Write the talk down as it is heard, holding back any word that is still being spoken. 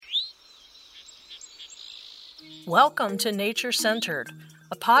Welcome to Nature Centered,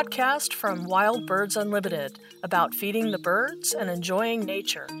 a podcast from Wild Birds Unlimited about feeding the birds and enjoying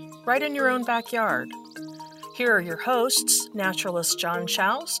nature, right in your own backyard. Here are your hosts, naturalist John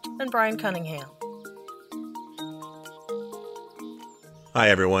Choust and Brian Cunningham. Hi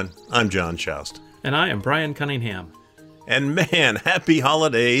everyone, I'm John Choust. And I am Brian Cunningham. And man, happy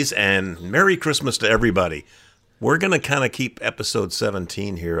holidays and Merry Christmas to everybody. We're going to kind of keep episode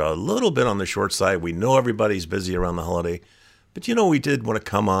 17 here a little bit on the short side. We know everybody's busy around the holiday, but we did want to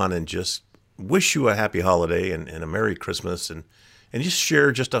come on and just wish you a happy holiday and a Merry Christmas and just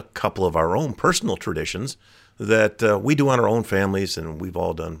share just a couple of our own personal traditions that we do on our own families and we've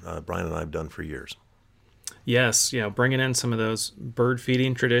all done, Brian and I have done for years. Yes, bringing in some of those bird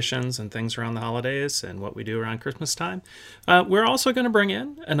feeding traditions and things around the holidays and what we do around Christmas time. We're also going to bring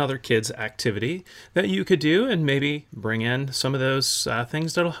in another kids activity that you could do and maybe bring in some of those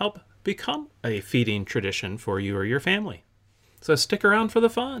things that'll help become a feeding tradition for you or your family. So stick around for the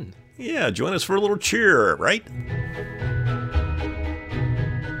fun. Yeah, join us for a little cheer, right?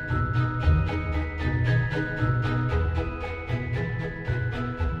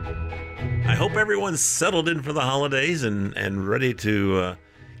 I hope everyone's settled in for the holidays and ready to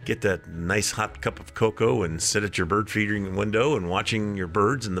get that nice hot cup of cocoa and sit at your bird feeding window and watching your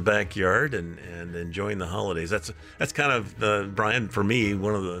birds in the backyard and enjoying the holidays. That's kind of, Brian, for me,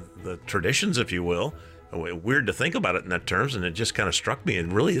 one of the traditions, if you will. Weird to think about it in that terms, and it just kind of struck me. It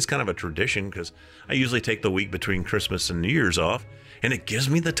really is kind of a tradition because I usually take the week between Christmas and New Year's off, and it gives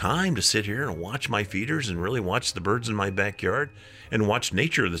me the time to sit here and watch my feeders and really watch the birds in my backyard and watch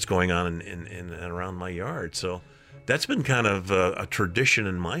nature that's going on in and around my yard. So that's been kind of a tradition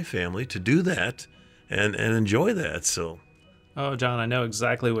in my family to do that and enjoy that. So. Oh, John, I know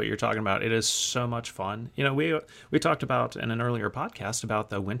exactly what you're talking about. It is so much fun. We talked about in an earlier podcast about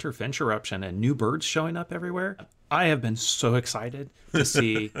the winter finch eruption and new birds showing up everywhere. I have been so excited to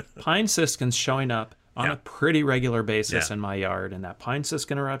see pine siskins showing up on a pretty regular basis in my yard. And that pine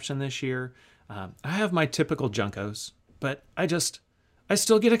siskin eruption this year, I have my typical juncos, but I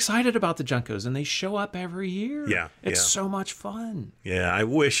still get excited about the juncos, and they show up every year. Yeah, it's so much fun. Yeah, I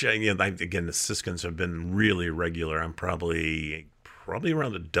wish. Again, the siskins have been really regular. I'm probably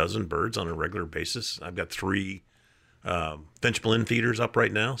around a dozen birds on a regular basis. I've got 3 finch balloon feeders up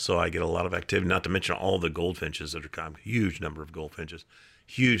right now, so I get a lot of activity. Not to mention all the goldfinches that are coming. Huge number of goldfinches,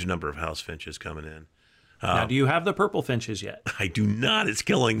 huge number of house finches coming in. Now, do you have the purple finches yet? I do not. It's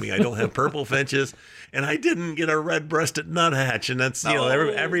killing me. I don't have purple finches, and I didn't get a red-breasted nuthatch. And that's,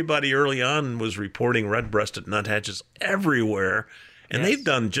 everybody early on was reporting red-breasted nuthatches everywhere, and they've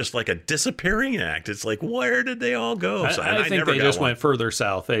done just like a disappearing act. It's like, where did they all go? So, I think they just went further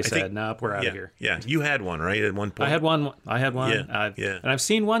south. They said, nope, we're out of here. Yeah, you had one, right, at one point? I had one. Yeah. And I've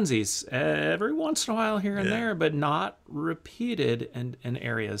seen onesies every once in a while here and there, but not repeated in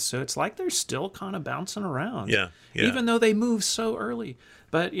areas. So it's like they're still kind of bouncing around. Yeah. Even though they move so early.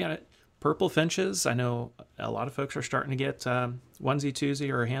 But, purple finches, I know a lot of folks are starting to get onesie, twosie,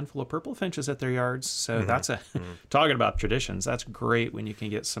 or a handful of purple finches at their yards. So that's talking about traditions. That's great when you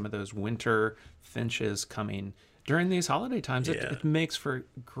can get some of those winter finches coming during these holiday times. It makes for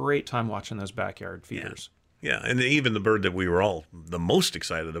great time watching those backyard feeders. Yeah, and even the bird that we were all the most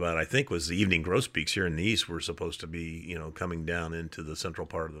excited about, I think, was the evening grosbeaks here in the east. Were supposed to be, coming down into the central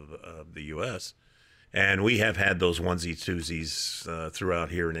part of the U.S., and we have had those onesie twosies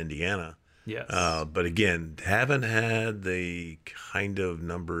throughout here in Indiana. Yes. But again, haven't had the kind of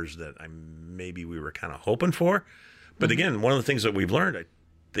numbers that maybe we were kind of hoping for. But again, one of the things that we've learned, I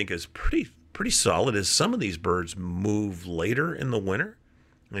think, is pretty solid is some of these birds move later in the winter.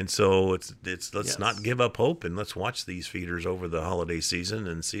 And so let's not give up hope, and let's watch these feeders over the holiday season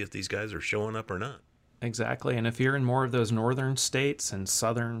and see if these guys are showing up or not. Exactly. And if you're in more of those northern states and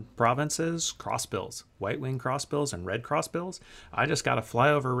southern provinces, crossbills, white-winged crossbills and red crossbills. I just got a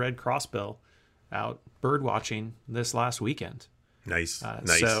flyover red crossbill out bird watching this last weekend. Nice.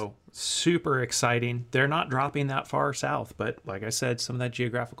 So super exciting. They're not dropping that far south, but like I said, some of that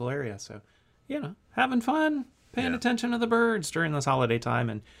geographical area. So, having fun, paying attention to the birds during this holiday time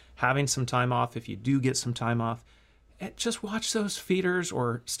and having some time off. If you do get some time off, just watch those feeders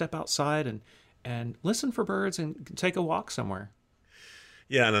or step outside and listen for birds and take a walk somewhere.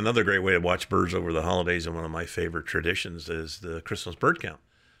 Yeah, and another great way to watch birds over the holidays, and one of my favorite traditions, is the Christmas bird count.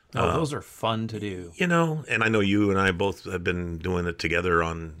 Those are fun to do. And I know you and I both have been doing it together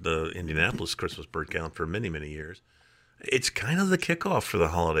on the Indianapolis Christmas bird count for many, many years. It's kind of the kickoff for the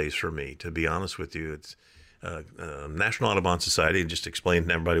holidays for me, to be honest with you. It's National Audubon Society, and just explain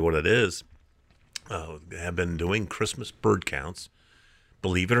to everybody what it is, have been doing Christmas bird counts,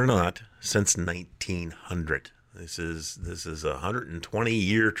 believe it or not, since 1900. This is a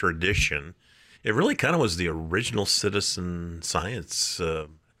 120-year tradition. It really kind of was the original citizen science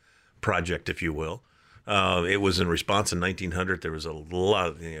project, if you will. It was in response in 1900. There was a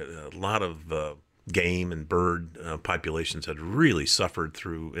lot of game and bird populations had really suffered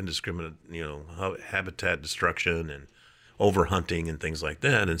through indiscriminate, habitat destruction and overhunting and things like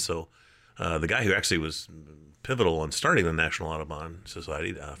that. And so the guy who actually was pivotal in starting the National Audubon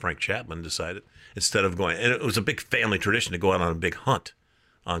Society, Frank Chapman, decided instead of going, and it was a big family tradition to go out on a big hunt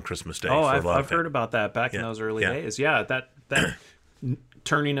on Christmas Day. Oh, I've heard about that back in those early days. Yeah, that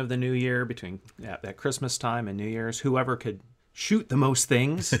turning of the new year between that Christmas time and New Year's, whoever could shoot the most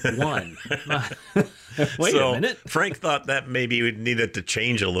things won. Wait a minute. Frank thought that maybe we needed to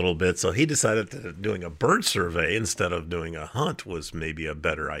change a little bit, so he decided that doing a bird survey instead of doing a hunt was maybe a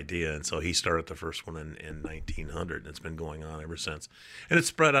better idea, and so he started the first one in 1900, and it's been going on ever since. And it's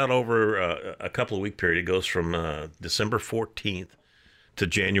spread out over a couple of week period. It goes from December 14th to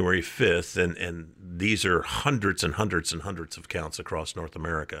January 5th, and these are hundreds and hundreds and hundreds of counts across North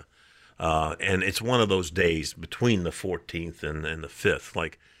America. And it's one of those days between the 14th and the 5th.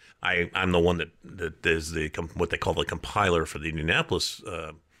 Like I'm the one that is what they call the compiler for the Indianapolis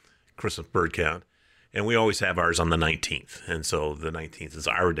Christmas bird count, and we always have ours on the 19th. And so the 19th is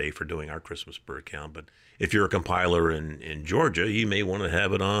our day for doing our Christmas bird count. But if you're a compiler in Georgia, you may want to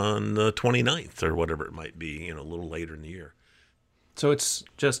have it on the 29th or whatever it might be, a little later in the year. So it's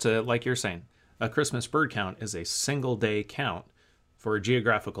just like you're saying, a Christmas bird count is a single day count for a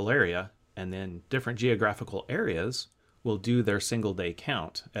geographical area, and then different geographical areas will do their single day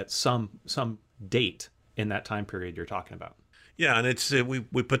count at some date in that time period you're talking about. Yeah, and it's we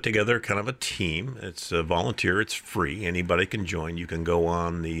put together kind of a team. It's a volunteer. It's free. Anybody can join. You can go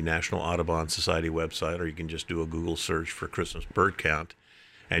on the National Audubon Society website, or you can just do a Google search for Christmas bird count,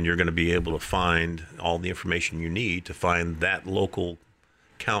 and you're going to be able to find all the information you need to find that local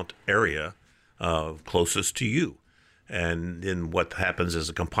count area closest to you. And then what happens is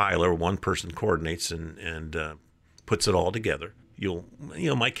a compiler, one person coordinates and puts it all together.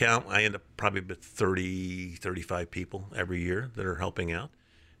 My count, I end up probably with 30, 35 people every year that are helping out.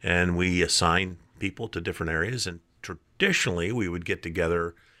 And we assign people to different areas. And traditionally, we would get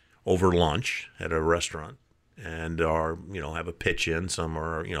together over lunch at a restaurant and have a pitch in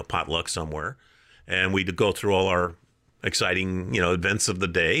somewhere, potluck somewhere. And we'd go through all our exciting, events of the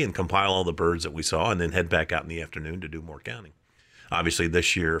day and compile all the birds that we saw and then head back out in the afternoon to do more counting. Obviously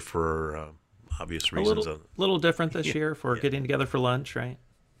this year for obvious reasons. A little different this year for getting together for lunch, right?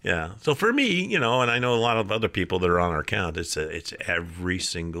 Yeah. So for me, and I know a lot of other people that are on our count, it's every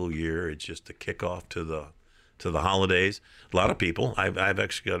single year. It's just the kickoff to the holidays. A lot of people, I've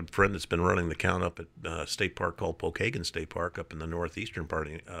actually got a friend that's been running the count up at a state park called Pokagon State Park up in the northeastern part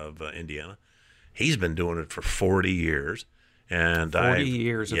of Indiana. He's been doing it for 40 years. And 40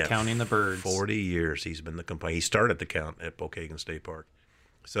 years of counting the birds. 40 years he's been he started the count at Pokagon State Park.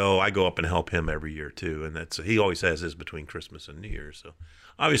 So I go up and help him every year too. And he always has his between Christmas and New Year's. So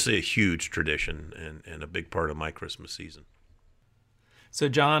obviously a huge tradition and a big part of my Christmas season. So,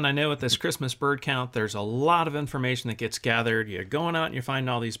 John, I know with this Christmas bird count, there's a lot of information that gets gathered. You're going out and you're finding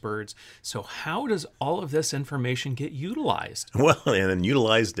all these birds. So how does all of this information get utilized? Well, and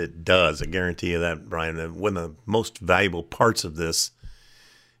utilized it does. I guarantee you that, Brian. One of the most valuable parts of this,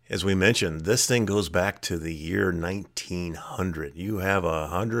 as we mentioned, this thing goes back to the year 1900. You have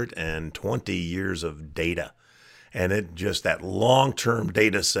 120 years of data. And that long-term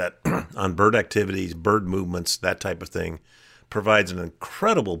data set on bird activities, bird movements, that type of thing, provides an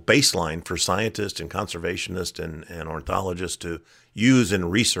incredible baseline for scientists and conservationists and ornithologists to use in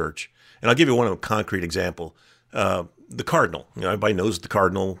research. And I'll give you one concrete example. The cardinal. Everybody knows the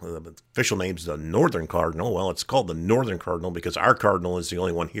cardinal. The official name is the northern cardinal. Well, it's called the northern cardinal because our cardinal is the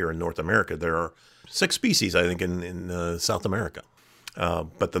only one here in North America. There are 6 species, I think, in South America.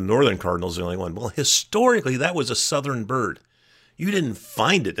 But the northern cardinal is the only one. Well, historically, that was a southern bird. You didn't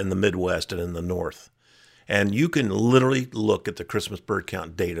find it in the Midwest and in the North. And you can literally look at the Christmas bird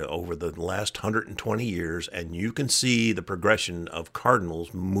count data over the last 120 years, and you can see the progression of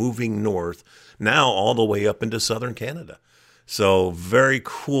cardinals moving north, now all the way up into southern Canada. So very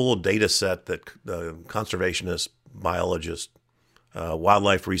cool data set that conservationists, biologists,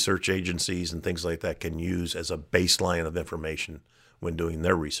 wildlife research agencies, and things like that can use as a baseline of information when doing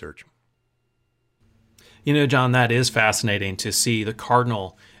their research. John, that is fascinating to see the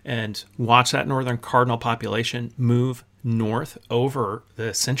cardinal and watch that northern cardinal population move north over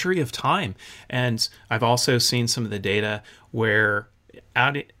the century of time. And I've also seen some of the data where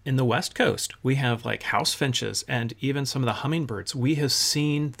out in the West Coast, we have like house finches and even some of the hummingbirds. We have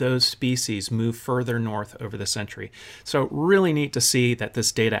seen those species move further north over the century. So really neat to see that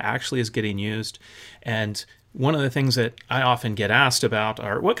this data actually is getting used. And one of the things that I often get asked about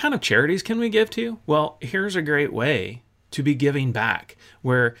are, what kind of charities can we give to? Well, here's a great way to be giving back,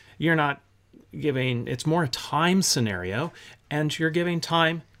 where you're not giving, it's more a time scenario, and you're giving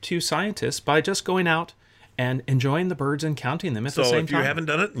time to scientists by just going out and enjoying the birds and counting them at the same time. So if you haven't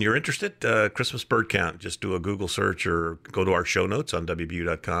done it and you're interested, Christmas bird count, just do a Google search or go to our show notes on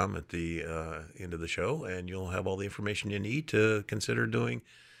WBU.com at the end of the show, and you'll have all the information you need to consider doing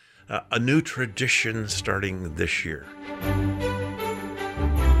a new tradition starting this year.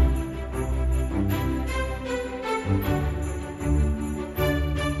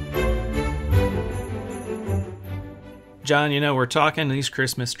 John, we're talking these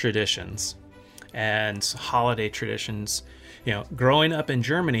Christmas traditions and holiday traditions. Growing up in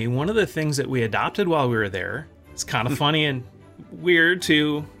Germany, one of the things that we adopted while we were there, it's kind of funny and weird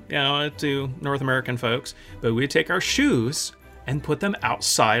to North American folks, but we'd take our shoes and put them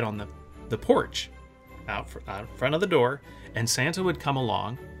outside on the porch, out front of the door, and Santa would come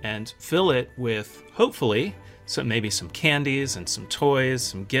along and fill it with, hopefully, maybe some candies and some toys,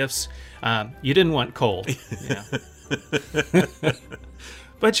 some gifts. You didn't want cold.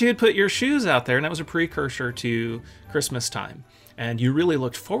 But you'd put your shoes out there, and that was a precursor to Christmas time. And you really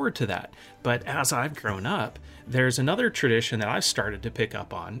looked forward to that. But as I've grown up, there's another tradition that I've started to pick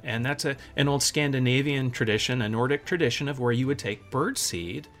up on, and that's an old Scandinavian tradition, a Nordic tradition of where you would take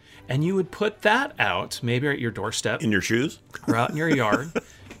birdseed and you would put that out, maybe at your doorstep. In your shoes? Or out in your yard.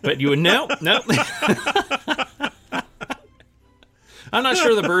 But you would, no. I'm not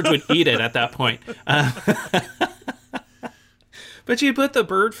sure the birds would eat it at that point. But you put the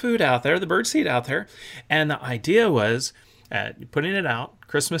bird food out there, the bird seed out there, and the idea was putting it out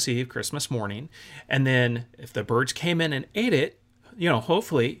Christmas Eve, Christmas morning, and then if the birds came in and ate it,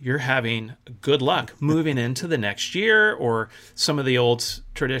 hopefully you're having good luck moving into the next year, or some of the old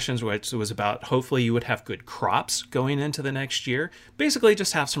traditions, which was about hopefully you would have good crops going into the next year. Basically,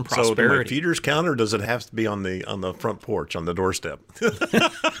 just have some prosperity. So do my feeders count, or does it have to be on the front porch, on the doorstep?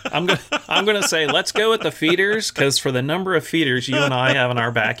 I'm going to say let's go with the feeders, because for the number of feeders you and I have in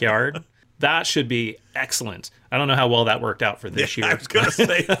our backyard, that should be excellent. I don't know how well that worked out for this year. I was going to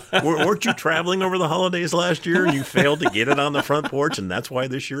say, weren't you traveling over the holidays last year and you failed to get it on the front porch, and that's why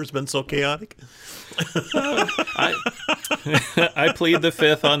this year has been so chaotic? I plead the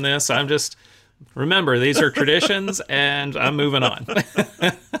fifth on this. Remember, these are traditions, and I'm moving on.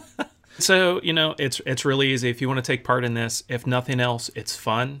 So, it's really easy. If you want to take part in this, if nothing else, it's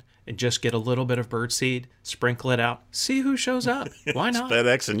fun. And just get a little bit of birdseed, sprinkle it out, see who shows up. Why not?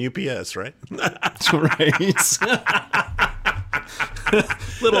 FedEx and UPS, right? That's right.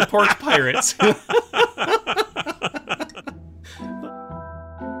 Little porch pirates.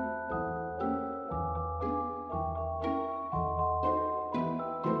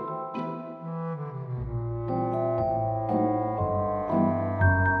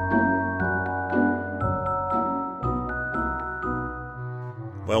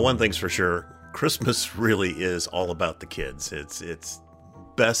 Well, one thing's for sure, Christmas really is all about the kids. It's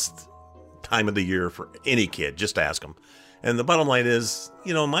best time of the year for any kid. Just ask them. And the bottom line is,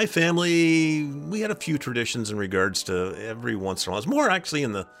 my family, we had a few traditions in regards to every once in a while. It's more actually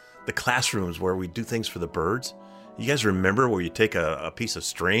in the classrooms where we do things for the birds. You guys remember where you take a piece of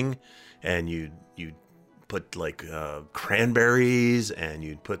string and you put like cranberries, and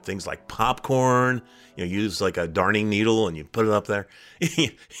you'd put things like popcorn, use like a darning needle and you put it up there.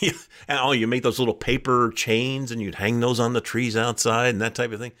 And you make those little paper chains and you'd hang those on the trees outside and that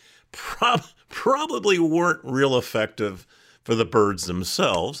type of thing. Probably weren't real effective for the birds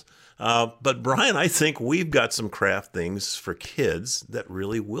themselves. But Brian, I think we've got some craft things for kids that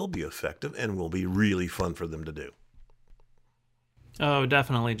really will be effective and will be really fun for them to do. Oh,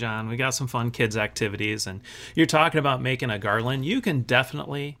 definitely, John. We got some fun kids activities, and you're talking about making a garland. You can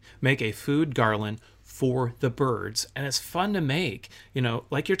definitely make a food garland for the birds, and it's fun to make.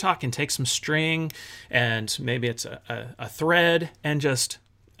 Like you're talking, take some string, and maybe it's a thread, and just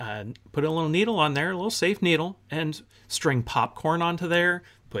put a little needle on there, a little safe needle, and string popcorn onto there.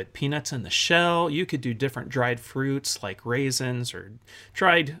 Put peanuts in the shell. You could do different dried fruits like raisins or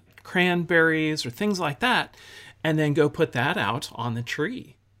dried cranberries or things like that. And then go put that out on the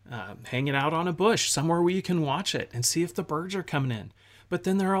tree. Hang it out on a bush, somewhere where you can watch it and see if the birds are coming in. But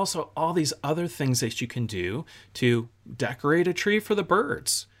then there are also all these other things that you can do to decorate a tree for the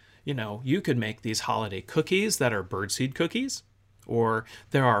birds. You could make these holiday cookies that are birdseed cookies. Or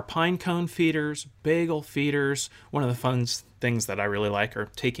there are pine cone feeders, bagel feeders. One of the things that I really like are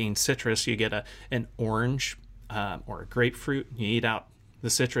taking citrus. You get an orange or a grapefruit. You eat out the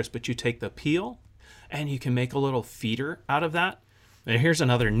citrus, but you take the peel, and you can make a little feeder out of that. And here's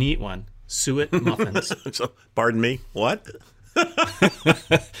another neat one: suet muffins. So, pardon me, what?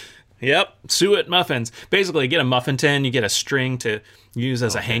 Yep, suet muffins. Basically, you get a muffin tin, you get a string to use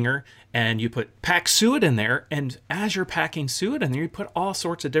as a hanger, and you pack suet in there. And as you're packing suet in there, you put all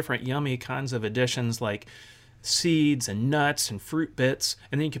sorts of different yummy kinds of additions like seeds and nuts and fruit bits,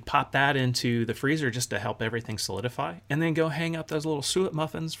 and then you can pop that into the freezer just to help everything solidify, and then go hang up those little suet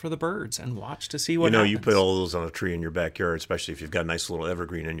muffins for the birds and watch to see what happens. You put all those on a tree in your backyard, especially if you've got a nice little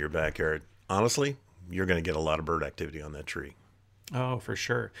evergreen in your backyard. Honestly, you're going to get a lot of bird activity on that tree. Oh, for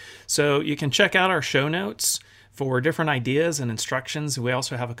sure. So you can check out our show notes for different ideas and instructions. We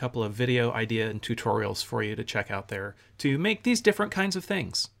also have a couple of video idea and tutorials for you to check out there to make these different kinds of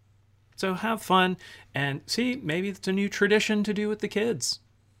things. So have fun and see, maybe it's a new tradition to do with the kids.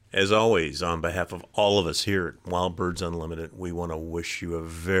 As always, on behalf of all of us here at Wild Birds Unlimited, we want to wish you a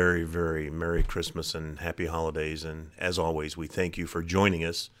very, very Merry Christmas and Happy Holidays. And as always, we thank you for joining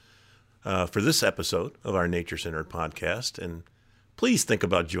us for this episode of our Nature Centered podcast. And please think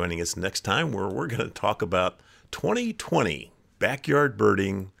about joining us next time, where we're going to talk about 2020 backyard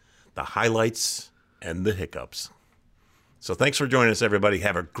birding, the highlights and the hiccups. So thanks for joining us, everybody.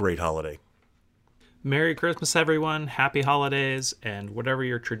 Have a great holiday. Merry Christmas, everyone. Happy holidays. And whatever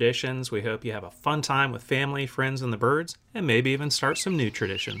your traditions, we hope you have a fun time with family, friends, and the birds, and maybe even start some new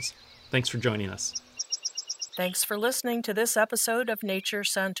traditions. Thanks for joining us. Thanks for listening to this episode of Nature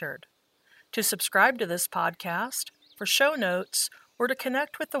Centered. To subscribe to this podcast, for show notes, or to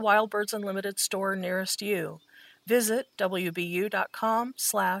connect with the Wild Birds Unlimited store nearest you, visit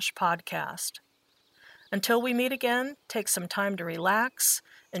wbu.com/podcast. Until we meet again, take some time to relax,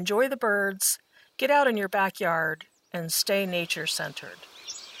 enjoy the birds, get out in your backyard, and stay nature-centered.